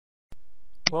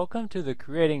Welcome to the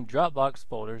Creating Dropbox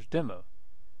Folders demo.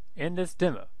 In this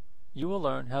demo, you will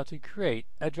learn how to create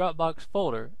a Dropbox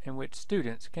folder in which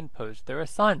students can post their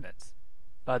assignments.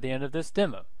 By the end of this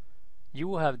demo, you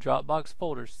will have Dropbox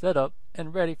folders set up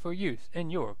and ready for use in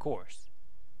your course.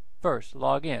 First,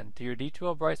 log in to your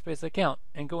D2L Brightspace account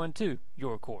and go into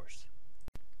your course.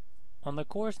 On the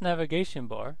course navigation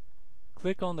bar,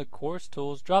 click on the Course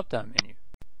Tools drop-down menu.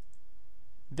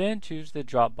 Then choose the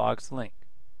Dropbox link.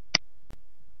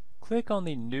 Click on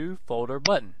the New Folder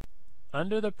button.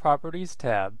 Under the Properties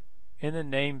tab, in the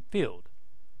Name field,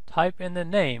 type in the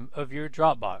name of your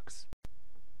Dropbox.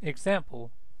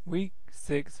 Example, Week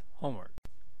 6 Homework.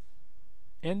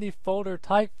 In the Folder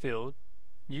Type field,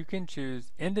 you can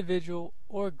choose Individual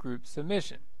or Group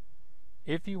Submission.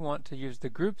 If you want to use the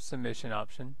Group Submission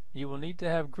option, you will need to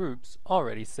have groups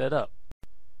already set up.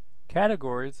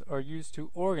 Categories are used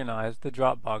to organize the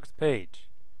Dropbox page.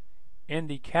 In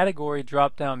the Category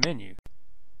drop-down menu,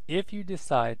 if you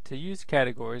decide to use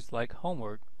categories like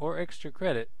homework or extra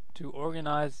credit to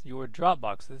organize your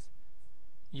Dropboxes,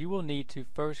 you will need to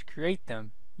first create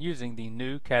them using the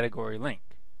New Category link.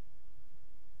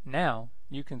 Now,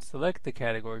 you can select the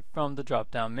category from the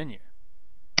drop-down menu.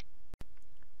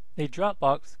 The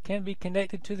Dropbox can be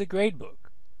connected to the gradebook.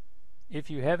 If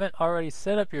you haven't already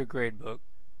set up your gradebook,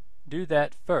 do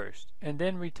that first and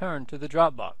then return to the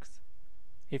Dropbox.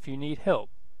 If you need help,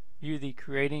 view the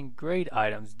Creating Grade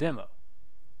Items demo.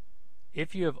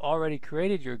 If you have already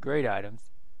created your grade items,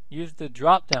 use the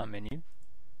drop-down menu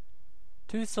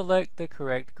to select the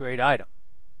correct grade item.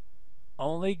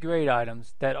 Only grade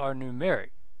items that are numeric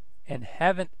and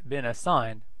haven't been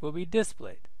assigned will be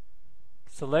displayed.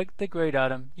 Select the grade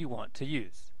item you want to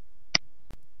use.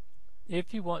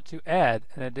 If you want to add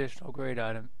an additional grade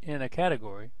item in a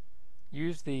category,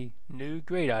 use the New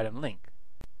Grade Item link.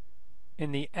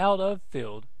 In the Out Of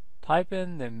field, type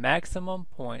in the maximum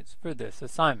points for this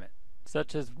assignment,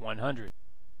 such as 100.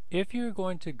 If you are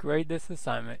going to grade this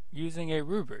assignment using a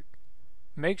rubric,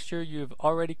 make sure you have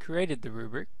already created the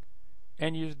rubric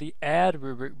and use the Add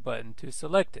Rubric button to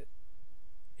select it.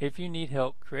 If you need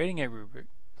help creating a rubric,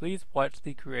 please watch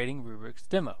the Creating Rubrics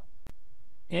demo.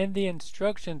 In the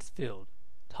Instructions field,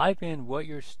 type in what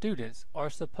your students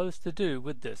are supposed to do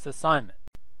with this assignment.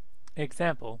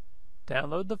 Example,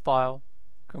 download the file,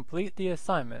 complete the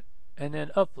assignment, and then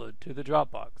upload to the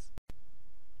Dropbox.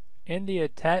 In the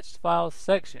Attached Files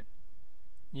section,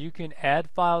 you can add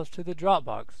files to the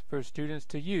Dropbox for students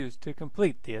to use to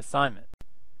complete the assignment.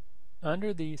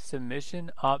 Under the Submission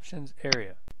Options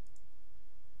area,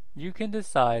 you can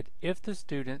decide if the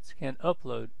students can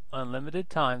upload unlimited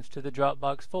times to the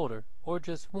Dropbox folder or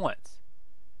just once,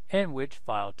 and which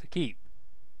file to keep.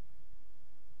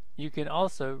 You can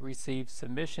also receive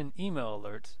submission email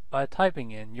alerts by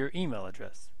typing in your email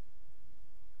address.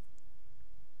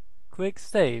 Click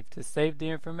Save to save the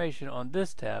information on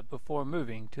this tab before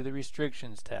moving to the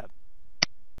Restrictions tab.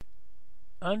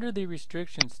 Under the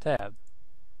Restrictions tab,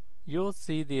 you'll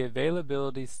see the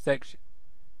Availability section,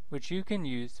 which you can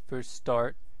use for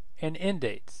start and end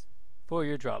dates for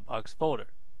your Dropbox folder.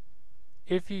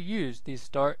 If you use the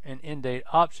start and end date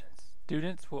options,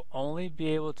 students will only be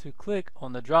able to click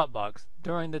on the Dropbox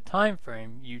during the time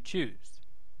frame you choose.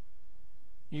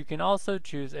 You can also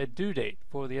choose a due date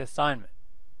for the assignment.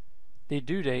 The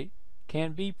due date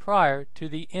can be prior to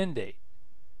the end date.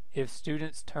 If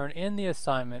students turn in the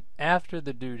assignment after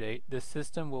the due date, the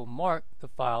system will mark the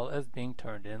file as being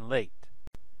turned in late.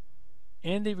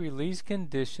 In the Release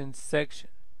Conditions section,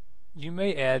 you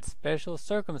may add special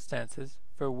circumstances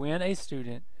for when a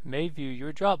student may view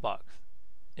your Dropbox.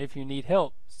 If you need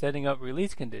help setting up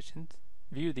release conditions,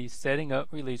 view the Setting Up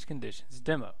Release Conditions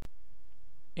demo.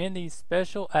 In the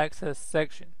Special Access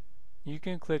section, you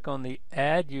can click on the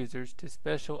Add Users to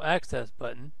Special Access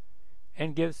button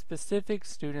and give specific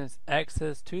students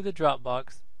access to the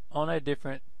Dropbox on a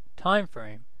different time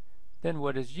frame than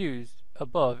what is used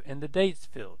above in the Dates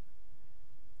field.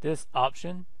 This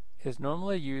option is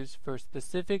normally used for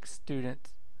specific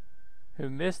students who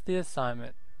missed the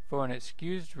assignment for an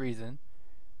excused reason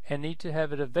and need to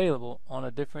have it available on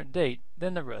a different date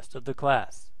than the rest of the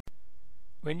class.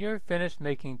 When you're finished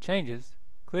making changes,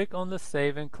 click on the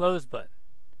Save and Close button.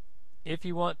 If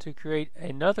you want to create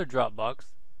another Dropbox,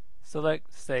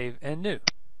 select Save and New.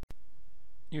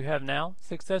 You have now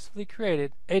successfully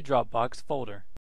created a Dropbox folder.